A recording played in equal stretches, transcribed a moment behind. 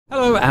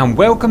and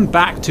welcome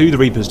back to the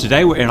Reapers.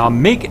 Today we're in our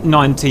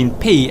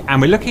Mig-19P and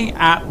we're looking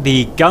at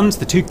the guns,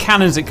 the two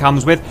cannons it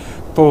comes with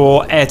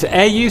for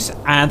air-to-air use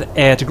and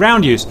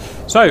air-to-ground use.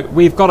 So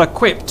we've got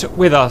equipped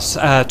with us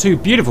two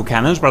beautiful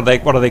cannons. What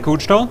are they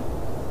called, Stoll?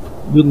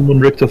 Little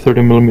Richter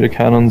 30mm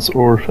cannons,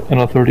 or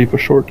NR30 for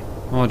short.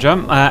 Roger.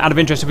 Out of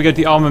interest, if we go to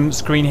the armament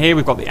screen here,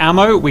 we've got the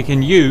ammo. We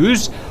can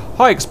use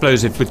high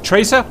explosive with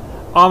tracer,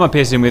 armor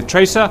piercing with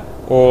tracer,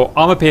 or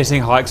armor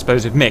piercing high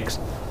explosive mix.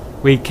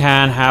 We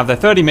can have the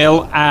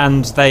 30mm,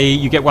 and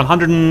you get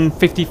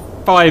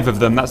 155 of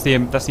them. That's the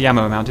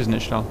ammo amount, isn't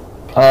it, Stoll?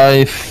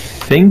 I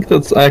think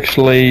that's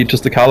actually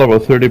just the caliber,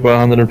 30 by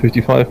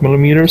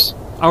 155mm.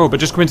 Oh, but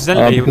just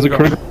coincidentally, because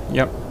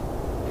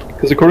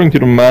according to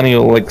the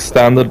manual, like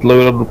standard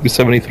loadout would be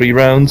 73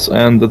 rounds,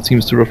 and that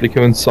seems to roughly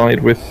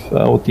coincide with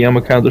what the ammo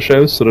counter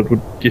shows, so that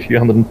would give you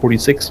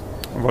 146.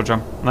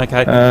 Roger.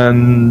 Okay.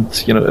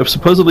 And, you know,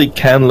 supposedly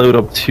can load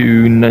up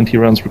to 90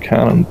 rounds per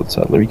cannon, but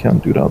sadly we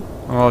can't do that.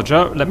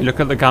 Roger. Let me look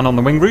at the gun on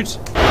the wing roots.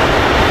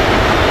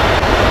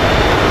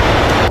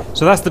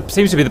 So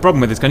seems to be the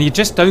problem with this gun. You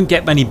just don't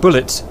get many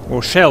bullets,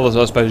 or shells,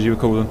 I suppose you would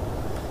call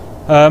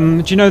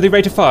them. Do you know the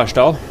rate of fire,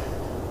 Stoll?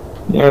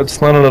 Yeah,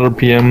 it's 900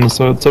 RPM,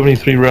 so it's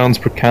 73 rounds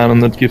per cannon.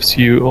 That gives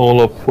you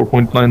all of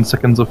 4.9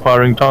 seconds of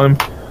firing time.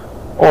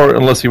 Or,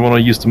 unless you want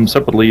to use them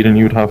separately, then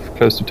you would have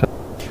close to 10.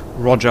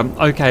 Roger.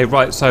 Okay,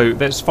 right, so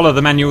let's follow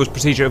the manual's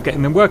procedure of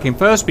getting them working.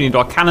 First, we need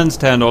our cannons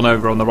turned on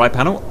over on the right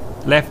panel,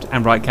 left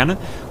and right cannon.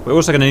 We're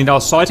also going to need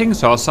our sighting,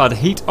 so our sight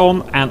heat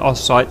on and our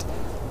sight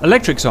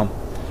electrics on.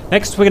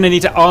 Next, we're going to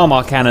need to arm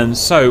our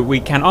cannons. So we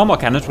can arm our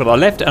cannons with our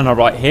left and our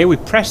right here. We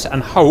press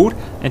and hold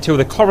until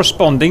the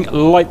corresponding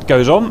light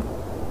goes on.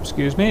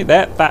 Excuse me,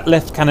 there, that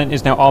left cannon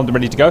is now armed and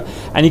ready to go.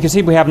 And you can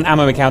see we have an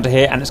ammo counter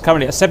here, and it's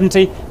currently at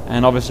 70,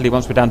 and obviously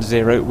once we're down to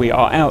 0, we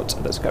are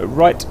out. Let's go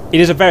right.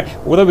 It is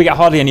although we get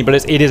hardly any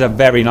bullets, it is a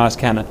very nice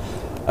cannon.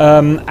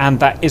 And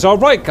that is our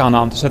right gun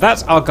armed. So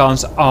that's our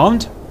guns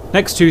armed.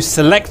 Next, to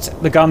select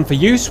the gun for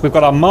use, we've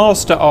got our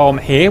master arm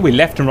here. We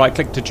left and right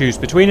click to choose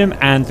between them,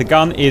 and the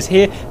gun is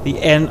here, the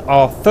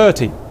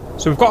NR30.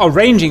 So we've got a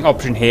ranging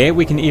option here.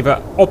 We can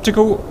either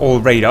optical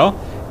or radar.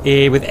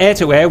 With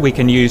air-to-air, we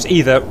can use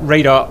either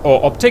radar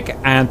or optic,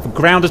 and for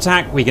ground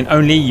attack, we can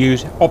only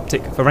use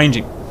optic for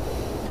ranging.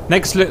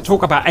 Next, let's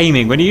talk about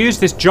aiming. We're going to use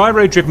this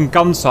gyro-driven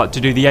gun sight to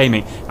do the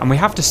aiming, and we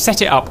have to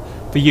set it up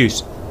for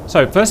use.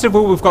 So, first of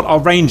all, we've got our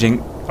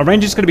ranging. Our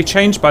ranging is going to be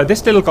changed by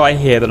this little guy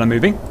here that I'm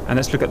moving, and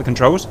let's look at the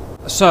controls.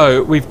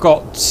 So, we've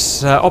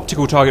got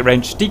optical target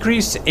range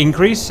decrease,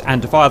 increase,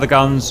 and to fire the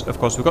guns, of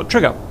course, we've got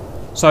trigger.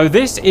 So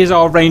this is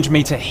our range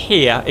meter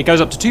here. It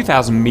goes up to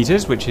 2,000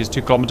 meters, which is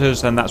 2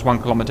 kilometers, and that's 1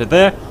 kilometer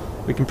there.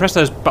 We can press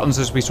those buttons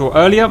as we saw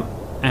earlier,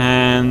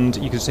 and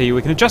you can see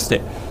we can adjust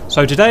it.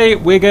 So today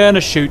we're going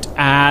to shoot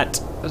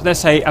at, let's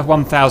say, at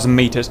 1,000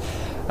 meters.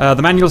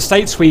 The manual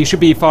states we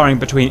should be firing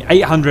between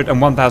 800 and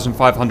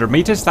 1,500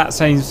 meters. That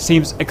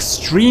seems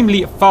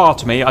extremely far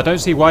to me. I don't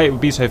see why it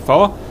would be so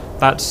far.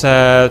 That's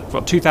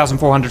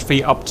 2,400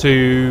 feet up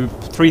to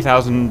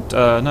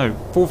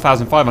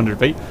 4,500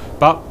 feet.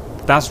 But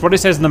that's what it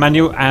says in the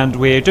manual, and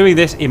we're doing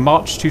this in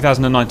March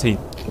 2019.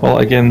 Well,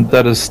 again,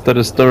 that is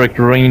direct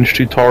range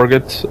to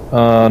target,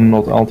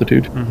 not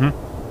altitude.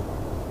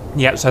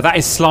 Yeah, so that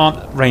is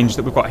slant range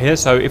that we've got here.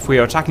 So if we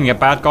are attacking a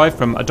bad guy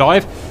from a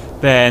dive,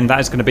 then that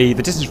is going to be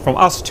the distance from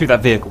us to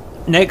that vehicle.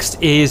 Next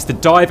is the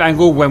dive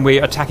angle when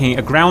we're attacking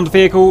a ground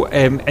vehicle.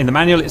 In the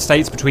manual, it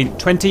states between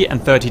 20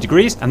 and 30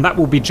 degrees, and that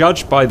will be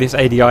judged by this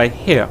ADI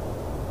here.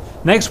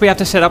 Next, we have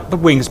to set up the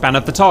wingspan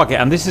of the target,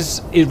 and this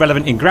is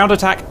relevant in ground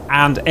attack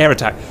and air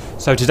attack.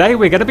 So today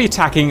we're going to be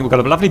attacking, we've got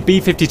a lovely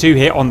B-52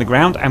 here on the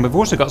ground, and we've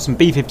also got some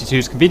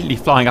B-52s conveniently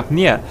flying up in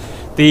the air.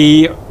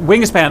 The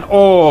wingspan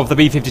of the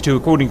B-52,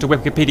 according to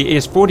Wikipedia,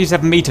 is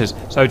 47 meters.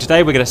 So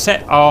today we're going to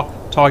set our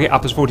target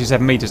up as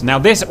 47 meters. Now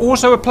this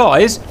also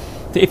applies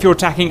to if you're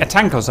attacking a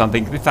tank or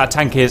something. If that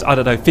tank is, I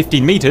don't know,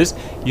 15 meters,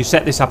 you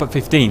set this up at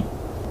 15.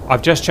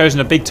 I've just chosen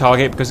a big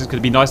target because it's going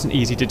to be nice and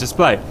easy to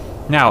display.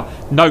 Now,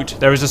 note,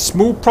 there is a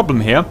small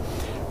problem here,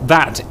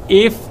 that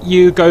if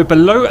you go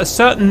below a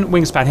certain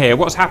wingspan here,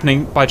 what's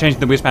happening by changing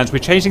the wingspans, we're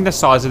changing the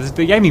size of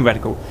the aiming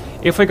reticle.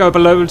 If we go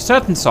below a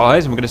certain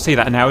size, and we're going to see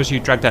that now as you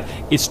drag that,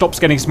 it stops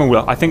getting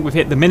smaller. I think we've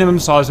hit the minimum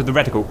size of the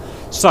reticle.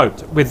 So,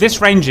 with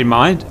this range in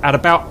mind, at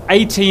about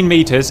 18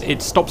 meters,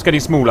 it stops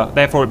getting smaller,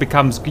 therefore it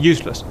becomes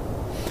useless.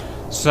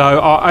 So,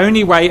 our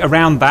only way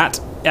around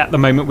that, at the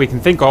moment we can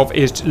think of,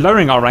 is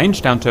lowering our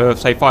range down to,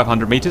 say,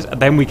 500 meters,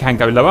 and then we can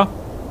go lower.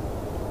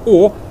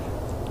 Or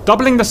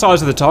doubling the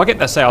size of the target.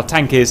 Let's say our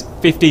tank is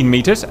 15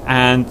 meters,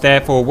 and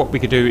therefore what we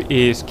could do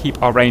is keep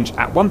our range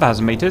at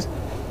 1,000 meters,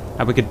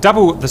 and we could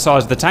double the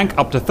size of the tank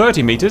up to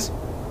 30 meters,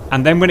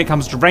 and then when it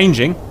comes to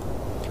ranging,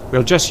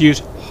 we'll just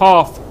use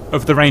half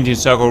of the ranging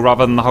circle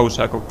rather than the whole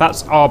circle.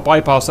 That's our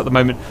bypass at the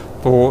moment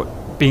for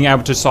being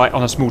able to sight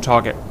on a small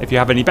target. If you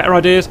have any better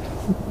ideas,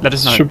 let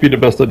us know. Should be the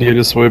best idea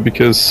this way,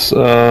 because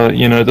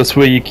you know, this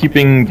way you're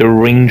keeping the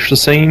range the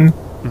same,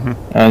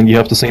 and you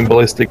have the same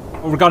ballistic.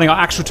 Regarding our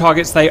actual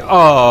targets, they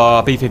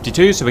are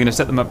B-52, so we're going to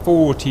set them at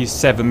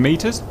 47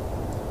 meters.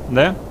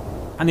 there.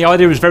 And the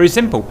idea is very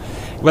simple.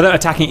 Whether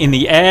attacking in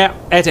the air,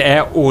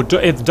 air-to-air, or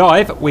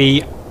dive,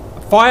 we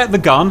fire the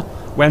gun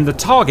when the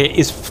target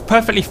is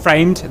perfectly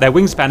framed, their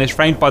wingspan is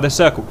framed by the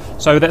circle.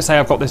 So let's say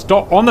I've got this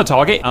dot on the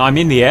target and I'm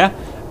in the air.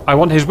 I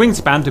want his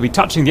wingspan to be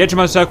touching the edge of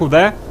my circle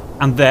there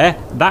and there.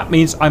 That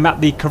means I'm at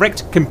the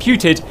correct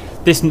computed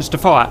distance to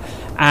fire.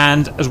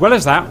 And as well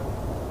as that,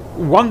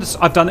 once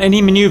I've done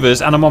any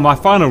maneuvers and I'm on my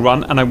final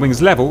run and I'm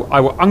wings level, I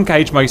will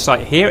uncage my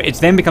sight here. It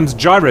then becomes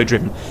gyro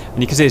driven,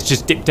 and you can see it's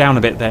just dipped down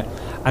a bit there.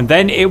 And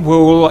then it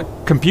will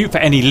compute for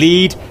any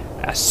lead,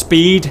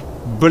 speed,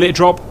 bullet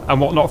drop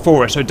and whatnot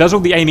for us. So it does all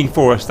the aiming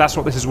for us. That's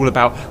what this is all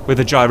about with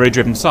a gyro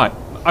driven sight.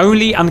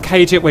 Only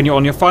uncage it when you're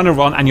on your final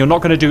run and you're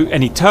not going to do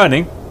any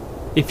turning.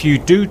 If you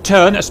do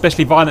turn,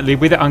 especially violently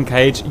with it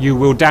uncaged, you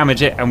will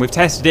damage it, and we've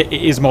tested it.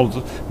 It is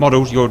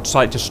modeled, your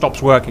sight just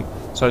stops working.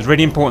 So it's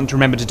really important to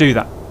remember to do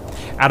that.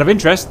 Out of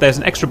interest, there's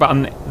an extra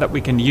button that we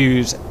can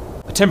use,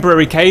 a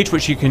temporary cage,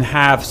 which you can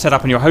have set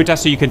up on your HOTAS,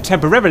 so you can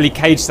temporarily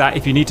cage that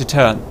if you need to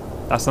turn.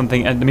 That's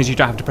something, and it means you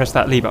don't have to press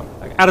that lever.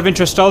 Out of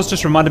interest, Stars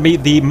just reminded me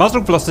the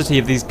muzzle velocity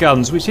of these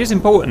guns, which is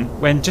important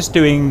when just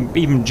doing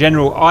even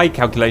general eye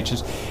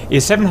calculations,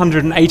 is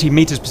 780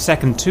 meters per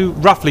second to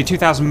roughly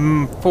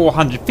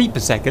 2,400 feet per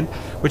second,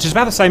 which is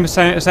about the same as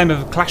a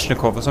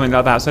Kalashnikov or something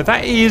like that. So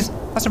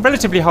that's a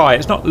relatively high.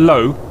 It's not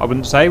low, I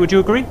wouldn't say. Would you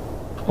agree?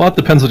 Well, it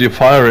depends what you're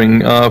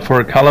firing.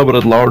 For a caliber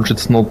at large,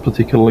 it's not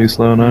particularly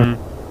slow now.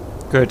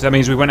 Good. That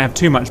means we won't have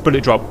too much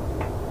bullet drop.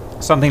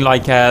 Something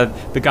like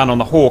the gun on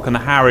the Hawk and the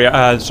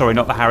Harrier. Sorry,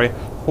 not the Harrier.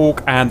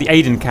 Hawk and the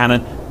Aiden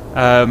cannon.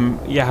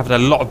 Yeah, have a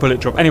lot of bullet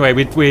drop. Anyway,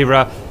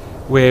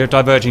 we're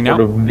diverging now.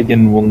 Or the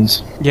Vigan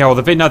ones. Yeah, well,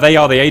 no, they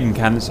are the Aiden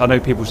cannons. I know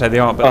people say they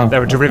aren't, but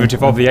they're a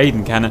derivative of the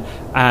Aiden cannon.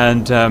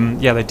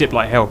 And yeah, they dip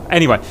like hell.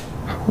 Anyway.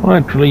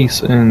 Right,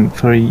 release in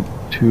 3,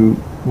 2,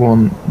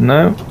 1,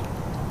 now.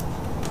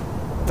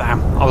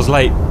 Damn, I was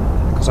late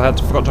because I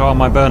forgot to arm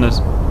my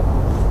burners.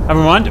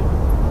 Never mind.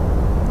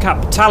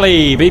 Cap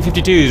tally,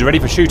 B-52s ready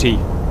for shooty.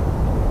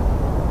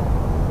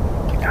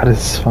 That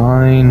is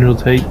fine,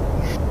 rotate.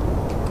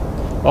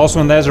 Last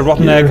one there's a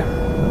rotten egg.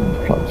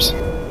 Flaps.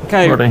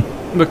 Okay, ready.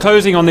 We're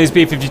closing on these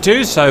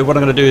B-52s, so what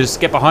I'm going to do is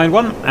get behind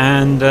one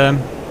and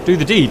do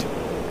the deed.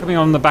 Coming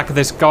on the back of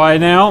this guy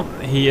now,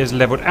 he is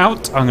leveled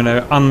out. I'm going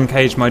to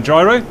uncage my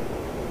gyro.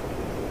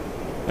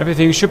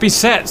 Everything should be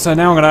set, so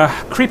now I'm going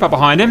to creep up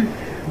behind him.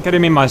 Get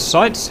him in my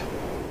sights.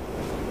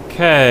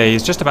 Okay,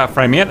 he's just about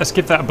framing it. Let's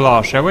give that a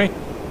blast, shall we?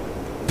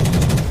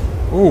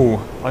 Ooh,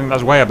 I think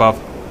that's way above.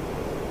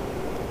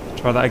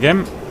 Try that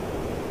again.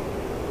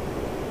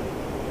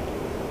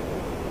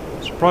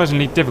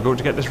 Surprisingly difficult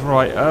to get this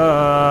right.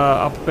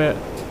 Up a bit.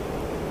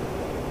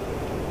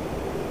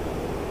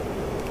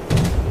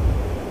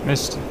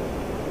 Missed.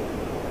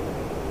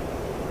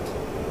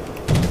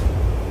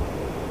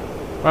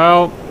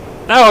 Well,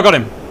 oh, I got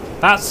him.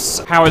 That's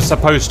how it's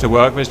supposed to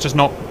work, but it's just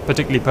not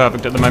particularly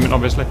perfect at the moment,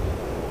 obviously.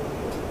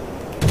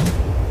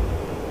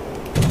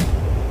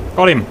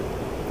 Got him.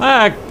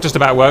 Just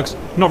about works.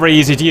 Not very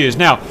easy to use.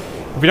 Now,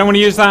 if we don't want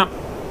to use that,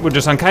 we'll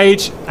just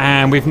uncage,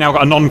 and we've now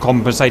got a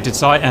non-compensated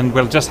sight, and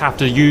we'll just have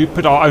to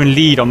put our own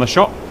lead on the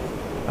shot.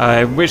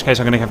 In which case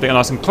I'm going to have to get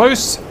nice and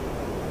close.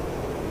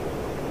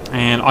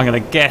 And I'm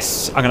going to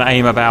guess, I'm going to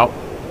aim about,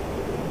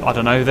 I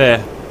don't know, there.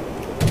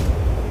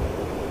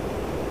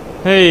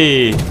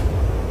 Hey!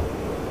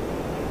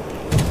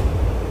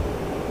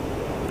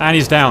 And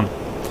he's down.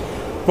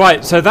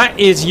 Right, so that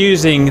is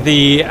using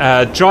the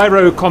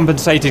gyro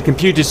compensated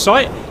computed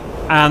sight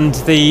and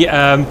the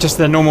just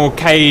the normal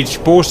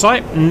cage bore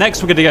sight.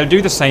 Next we're going to go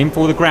do the same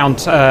for the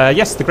ground,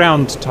 yes, the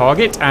ground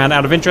target. And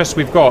out of interest,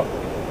 we've got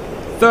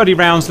 30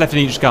 rounds left in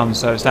each gun,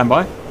 so stand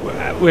by.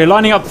 We're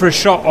lining up for a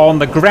shot on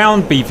the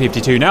ground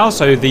B-52 now,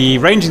 so the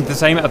ranging's the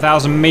same at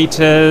 1,000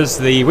 meters,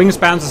 the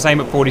wingspan's the same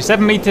at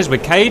 47 meters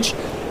with cage.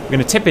 We're going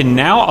to tip in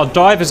now. Our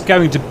dive is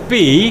going to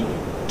be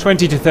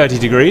 20 to 30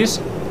 degrees.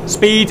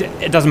 Speed,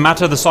 it doesn't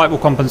matter, the sight will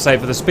compensate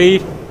for the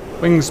speed.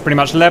 Wings pretty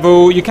much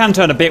level. You can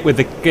turn a bit with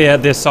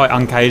this sight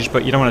uncaged,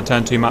 but you don't want to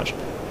turn too much.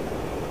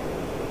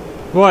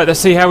 Right, let's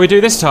see how we do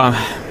this time.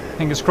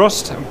 Fingers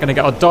crossed. I'm going to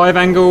get our dive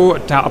angle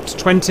down up to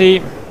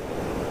 20.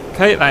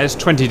 Okay, that is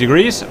 20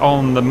 degrees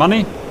on the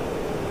money.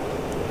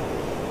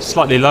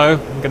 Slightly low.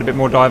 Get a bit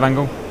more dive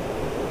angle.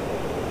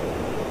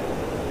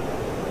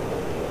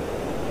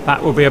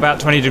 That will be about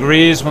 20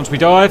 degrees once we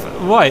dive.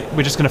 Right,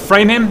 we're just going to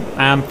frame him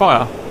and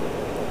fire.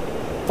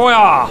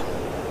 Fire!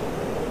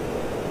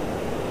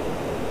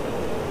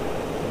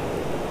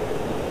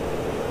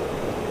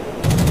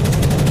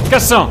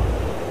 Gaston!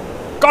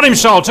 Got him,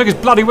 Charles! Took his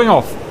bloody wing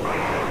off.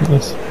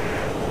 Yes.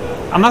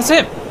 And that's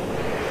it.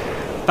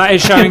 That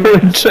is showing...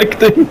 They're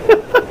ejecting.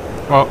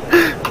 Well...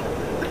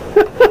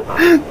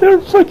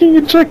 They're fucking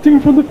ejecting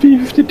from the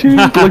P-52.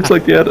 It looks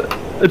like they had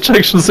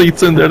ejection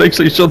seats in there. They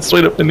actually shot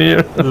straight up in the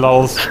air.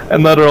 Lols.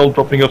 And now they're all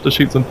dropping off the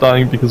chutes and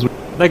dying because...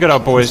 They're good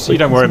old boys. You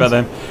don't worry about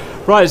them.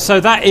 Right, so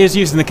that is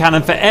using the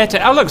cannon for air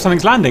to... Oh, look,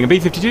 something's landing. A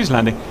B-52 is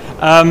landing.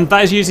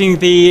 That is using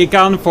the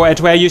gun for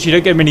air-to-air use. You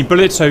don't get many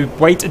bullets, so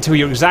wait until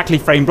you're exactly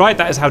framed right.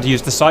 That is how to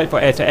use the sight for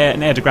air-to-air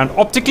and air-to-ground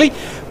optically.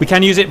 We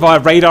can use it via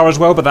radar as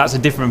well, but that's a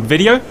different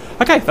video.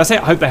 Okay, that's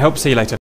it. I hope that helps. See you later.